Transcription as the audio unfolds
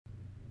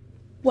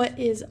What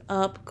is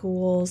up,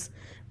 ghouls?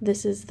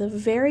 This is the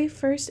very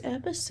first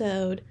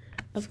episode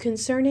of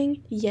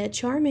Concerning Yet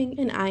Charming,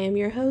 and I am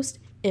your host,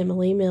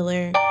 Emily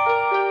Miller.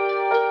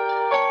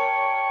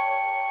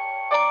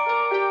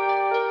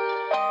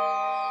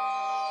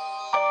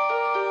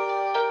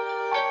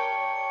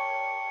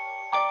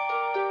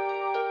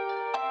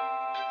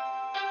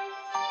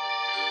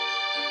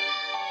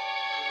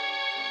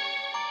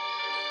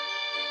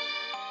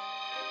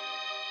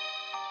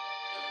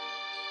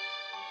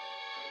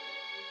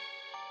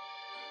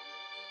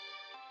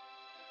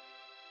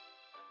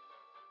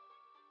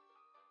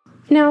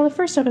 Now, the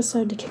first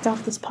episode to kick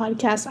off this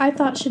podcast, I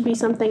thought should be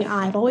something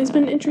I've always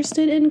been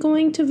interested in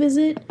going to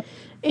visit,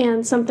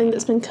 and something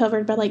that's been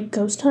covered by,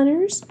 ghost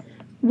hunters,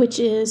 which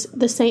is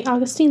the St.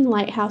 Augustine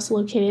Lighthouse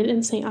located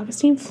in St.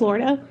 Augustine,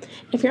 Florida.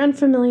 If you're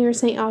unfamiliar,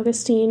 St.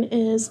 Augustine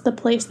is the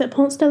place that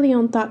Ponce de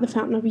Leon thought the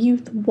Fountain of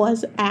Youth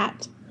was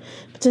at.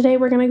 But today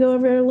we're going to go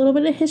over a little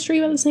bit of history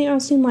about the St.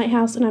 Augustine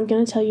Lighthouse, and I'm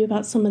going to tell you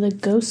about some of the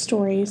ghost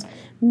stories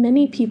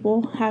many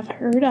people have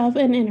heard of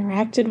and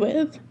interacted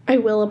with. I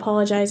will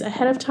apologize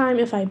ahead of time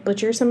if I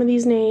butcher some of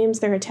these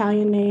names. They're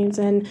Italian names,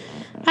 and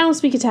I don't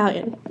speak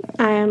Italian.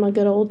 I am a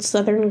good old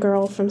Southern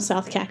girl from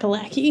South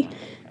Kakalaki.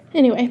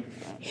 Anyway,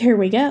 here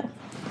we go.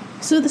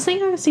 So the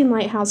St. Augustine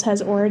Lighthouse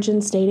has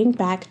origins dating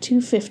back to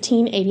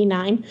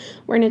 1589,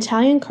 where an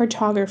Italian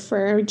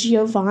cartographer,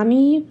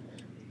 Giovanni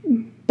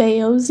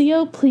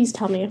Baozio, please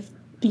tell me if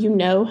you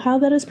know how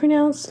that is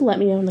pronounced. Let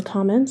me know in the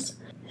comments.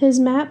 His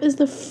map is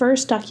the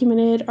first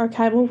documented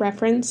archival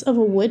reference of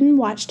a wooden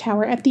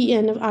watchtower at the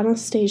end of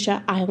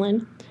Anastasia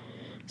Island.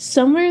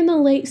 Somewhere in the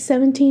late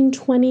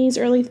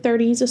 1720s, early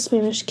 30s, a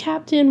Spanish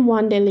captain,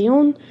 Juan de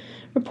Leon,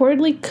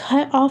 reportedly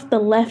cut off the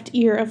left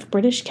ear of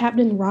British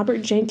Captain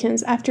Robert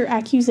Jenkins after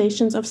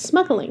accusations of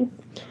smuggling.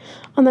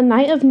 On the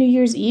night of New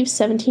Year's Eve,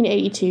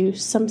 1782,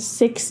 some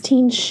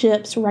 16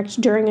 ships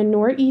wrecked during a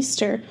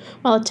nor'easter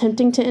while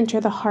attempting to enter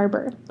the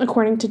harbor.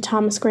 According to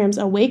Thomas Graham's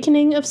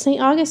Awakening of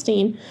St.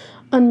 Augustine,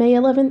 on May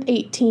 11,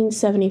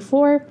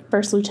 1874,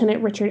 First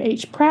Lieutenant Richard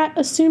H. Pratt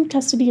assumed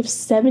custody of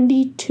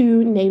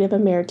 72 Native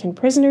American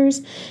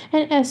prisoners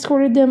and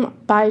escorted them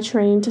by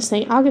train to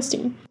St.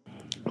 Augustine.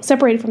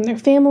 Separated from their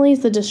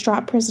families, the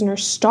distraught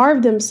prisoners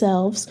starved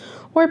themselves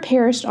or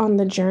perished on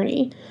the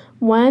journey.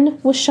 One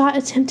was shot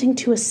attempting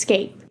to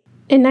escape.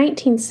 In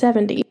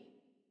 1970,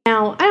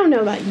 now, I don't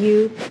know about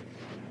you,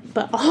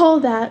 but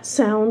all that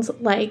sounds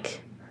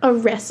like a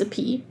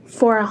recipe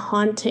for a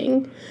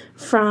haunting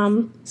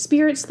from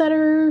spirits that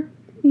are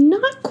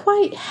not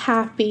quite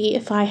happy,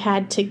 if I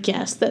had to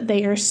guess that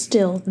they are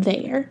still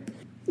there.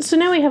 So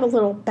now we have a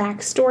little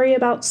backstory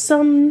about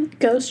some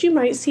ghosts you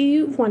might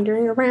see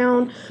wandering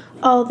around,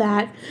 all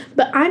that.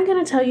 But I'm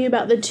going to tell you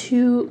about the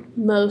two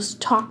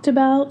most talked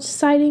about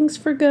sightings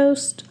for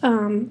ghosts.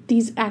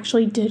 These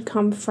actually did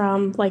come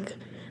from,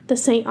 the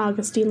St.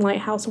 Augustine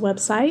Lighthouse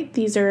website.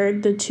 These are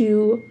the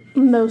two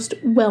most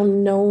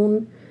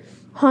well-known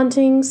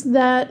hauntings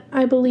that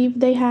I believe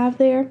they have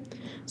there.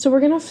 So we're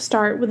going to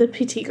start with the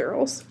Petit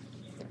Girls.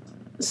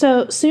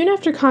 So soon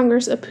after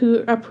Congress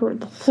approved,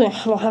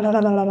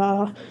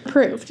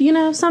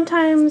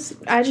 sometimes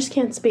I just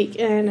can't speak,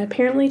 and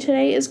apparently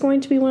today is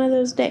going to be one of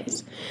those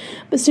days.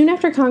 But soon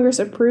after Congress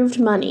approved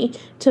money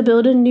to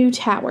build a new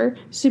tower,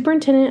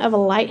 superintendent of a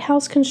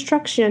lighthouse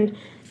construction,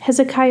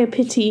 Hezekiah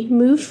Pitti,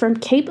 moved from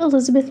Cape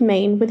Elizabeth,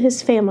 Maine, with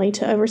his family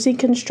to oversee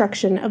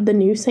construction of the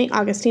new St.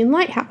 Augustine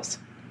Lighthouse.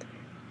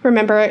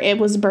 Remember, it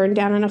was burned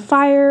down in a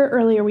fire.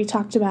 Earlier we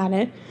talked about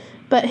it.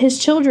 But his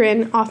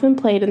children often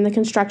played in the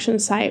construction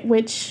site,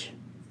 which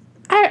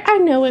I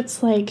know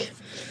it's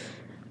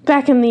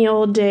back in the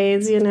old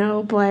days, but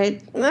I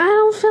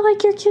don't feel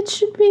like your kids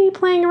should be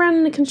playing around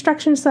in a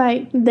construction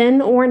site then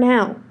or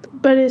now.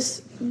 But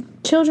his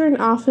children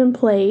often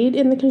played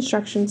in the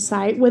construction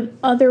site with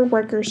other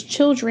workers'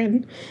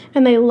 children,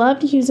 and they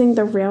loved using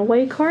the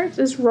railway carts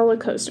as roller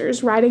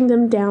coasters, riding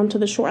them down to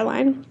the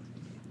shoreline.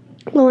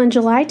 Well, on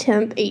July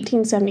 10th,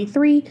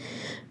 1873,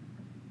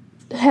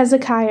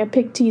 Hezekiah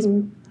Pitti's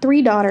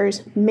three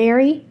daughters,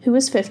 Mary, who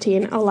was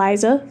 15,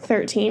 Eliza,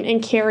 13,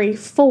 and Carrie,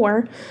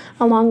 4,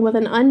 along with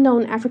an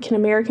unknown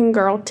African-American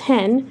girl,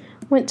 10,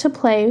 went to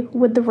play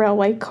with the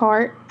railway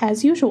cart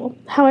as usual.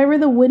 However,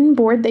 the wooden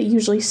board that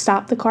usually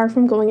stopped the car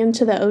from going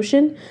into the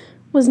ocean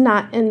was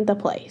not in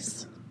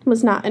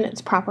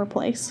its proper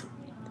place.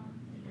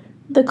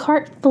 The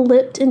cart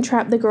flipped and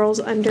trapped the girls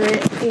under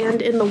it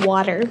and in the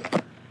water.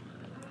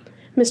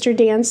 Mr.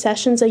 Dan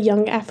Sessions, a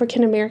young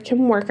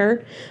African-American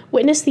worker,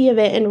 witnessed the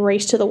event and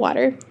raced to the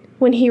water.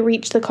 When he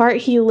reached the cart,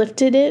 he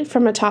lifted it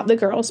from atop the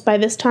girls. By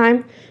this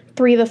time,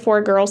 3 of the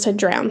 4 girls had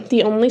drowned.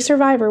 The only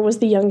survivor was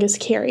the youngest,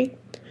 Carrie.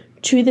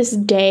 To this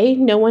day,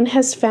 no one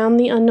has found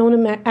the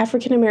unknown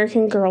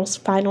African-American girl's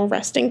final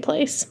resting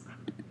place.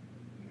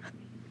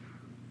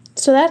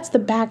 So that's the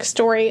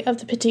backstory of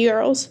the Petit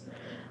Girls.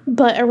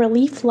 But a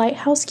relief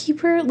lighthouse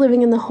keeper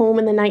living in the home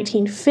in the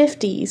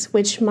 1950s,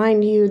 which,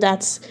 mind you,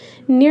 that's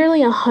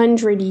nearly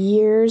 100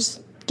 years,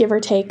 give or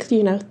take,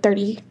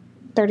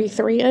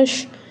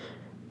 33-ish,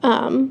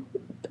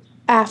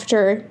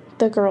 after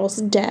the girl's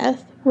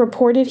death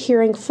reported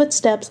hearing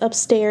footsteps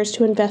upstairs.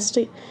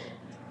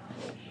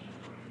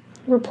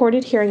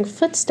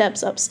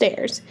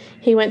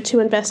 He went to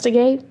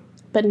investigate,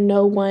 but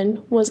no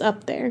one was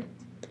up there.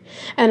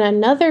 And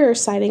another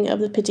sighting of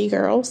the Pitti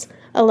girls,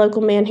 a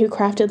local man who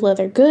crafted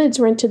leather goods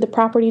rented the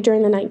property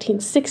during the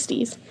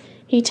 1960s.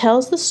 He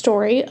tells the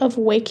story of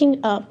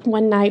waking up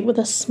one night with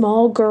a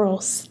small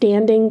girl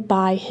standing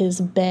by his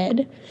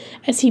bed.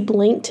 As he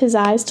blinked his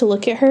eyes to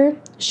look at her,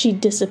 she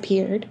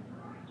disappeared.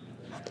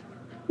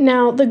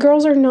 Now, the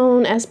girls are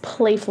known as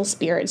playful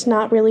spirits,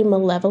 not really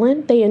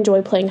malevolent. They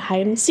enjoy playing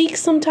hide and seek,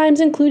 sometimes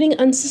including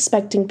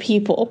unsuspecting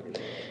people.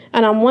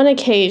 And on one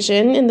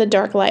occasion, in the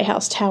dark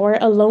lighthouse tower,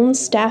 a lone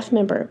staff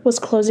member was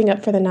closing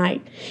up for the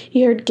night.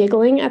 He heard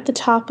giggling at the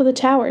top of the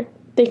tower.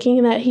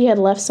 Thinking that he had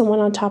left someone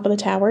on top of the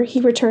tower,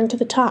 he returned to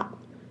the top,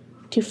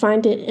 to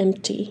find it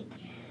empty.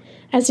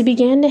 As he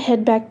began to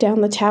head back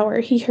down the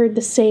tower, he heard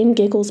the same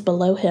giggles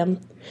below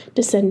him,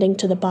 descending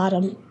to the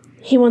bottom.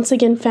 He once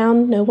again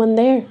found no one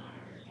there.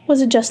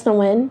 Was it just the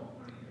wind?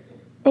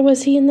 Or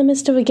was he in the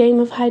midst of a game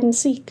of hide and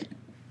seek?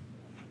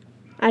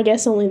 I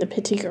guess only the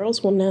Pitti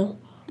girls will know.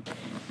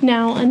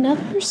 Now,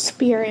 another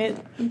spirit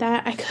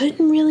that I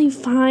couldn't really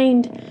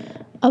find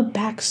a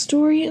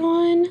backstory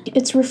on,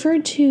 it's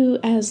referred to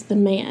as the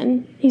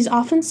Man. He's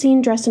often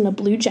seen dressed in a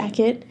blue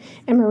jacket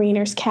and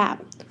mariner's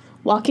cap,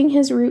 walking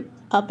his route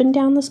up and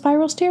down the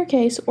spiral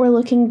staircase or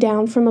looking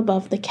down from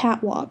above the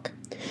catwalk.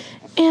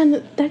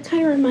 And that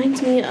kind of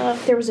reminds me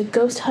of, there was a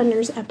Ghost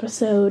Hunters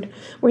episode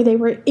where they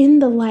were in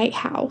the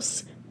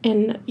lighthouse,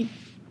 and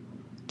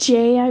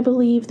Jay, I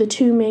believe, the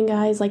two main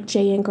guys, like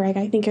Jay and Greg,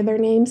 I think are their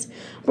names,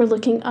 were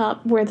looking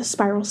up where the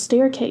spiral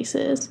staircase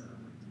is,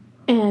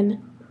 and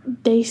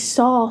they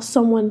saw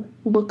someone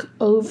look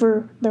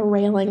over the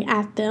railing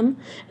at them,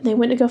 and they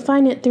went to go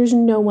find it. There's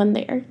no one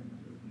there.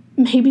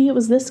 Maybe it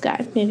was this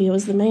guy. Maybe it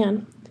was the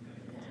Man.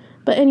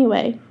 But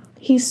anyway,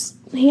 he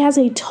has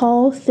a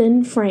tall,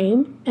 thin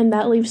frame, and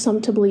that leaves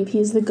some to believe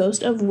he's the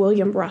ghost of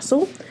William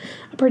Russell,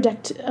 a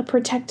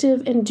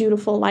protective and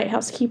dutiful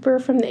lighthouse keeper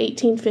from the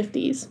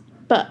 1850s.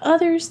 But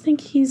others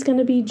think he's going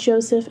to be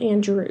Joseph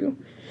Andrew,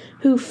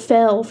 who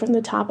fell from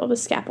the top of a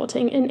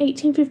scaffolding in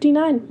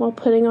 1859 while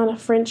putting on a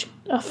fresh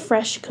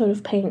coat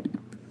of paint.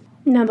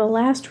 Now, the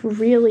last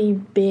really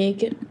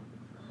big,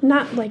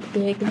 not like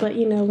big, but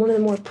one of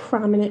the more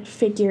prominent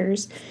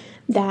figures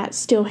that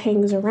still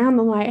hangs around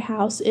the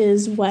lighthouse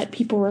is what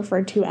people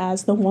refer to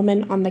as the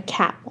woman on the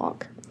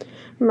catwalk.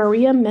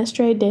 Maria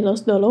Mestre de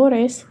los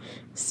Dolores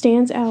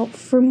stands out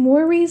for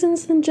more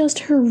reasons than just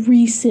her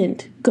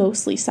recent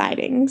ghostly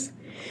sightings.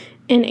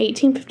 In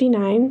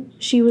 1859,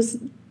 she was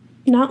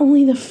not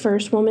only the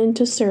first woman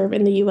to serve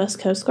in the U.S.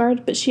 Coast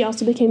Guard, but she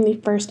also became the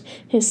first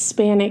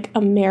Hispanic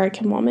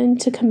American woman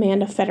to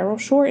command a federal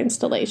shore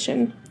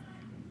installation,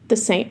 the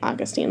St.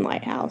 Augustine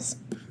Lighthouse.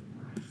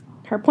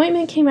 Her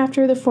appointment came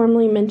after the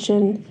formerly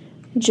mentioned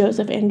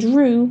Joseph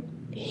Andrew.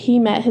 He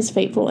met his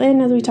fateful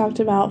end, as we talked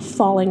about,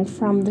 falling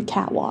from the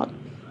catwalk.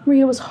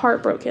 Maria was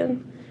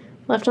heartbroken,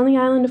 left on the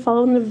island to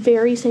follow in the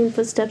very same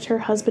footsteps her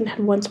husband had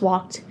once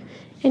walked,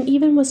 and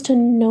even was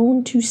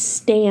known to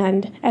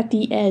stand at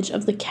the edge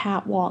of the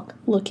catwalk,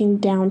 looking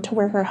down to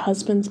where her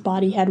husband's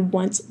body had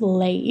once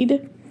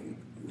laid.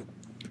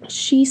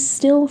 She's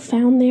still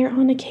found there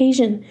on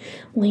occasion,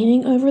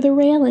 leaning over the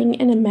railing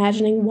and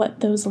imagining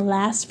what those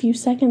last few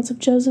seconds of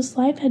Joseph's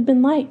life had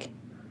been like.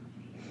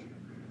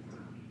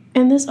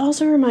 And this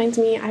also reminds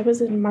me, I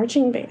was in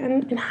marching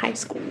band in high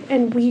school,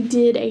 and we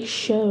did a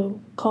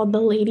show called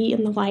The Lady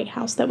in the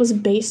Lighthouse that was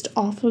based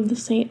off of the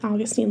St.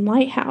 Augustine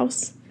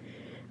Lighthouse.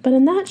 But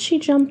in that, she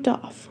jumped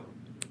off.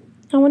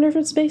 I wonder if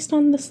it's based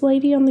on this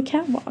lady on the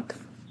catwalk.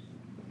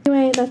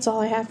 Anyway, that's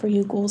all I have for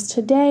you ghouls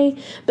today.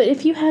 But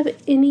if you have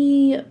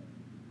any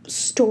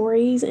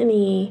stories,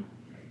 any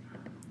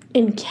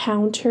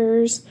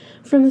encounters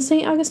from the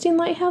St. Augustine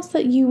Lighthouse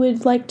that you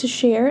would like to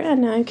share,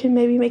 and I can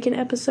maybe make an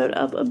episode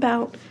up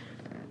about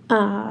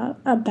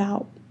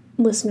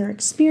listener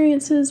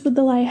experiences with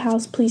the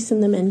lighthouse, please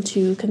send them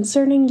into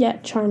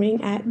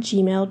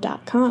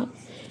concerningyetcharming@gmail.com.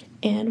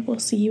 And we'll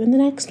see you in the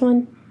next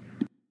one.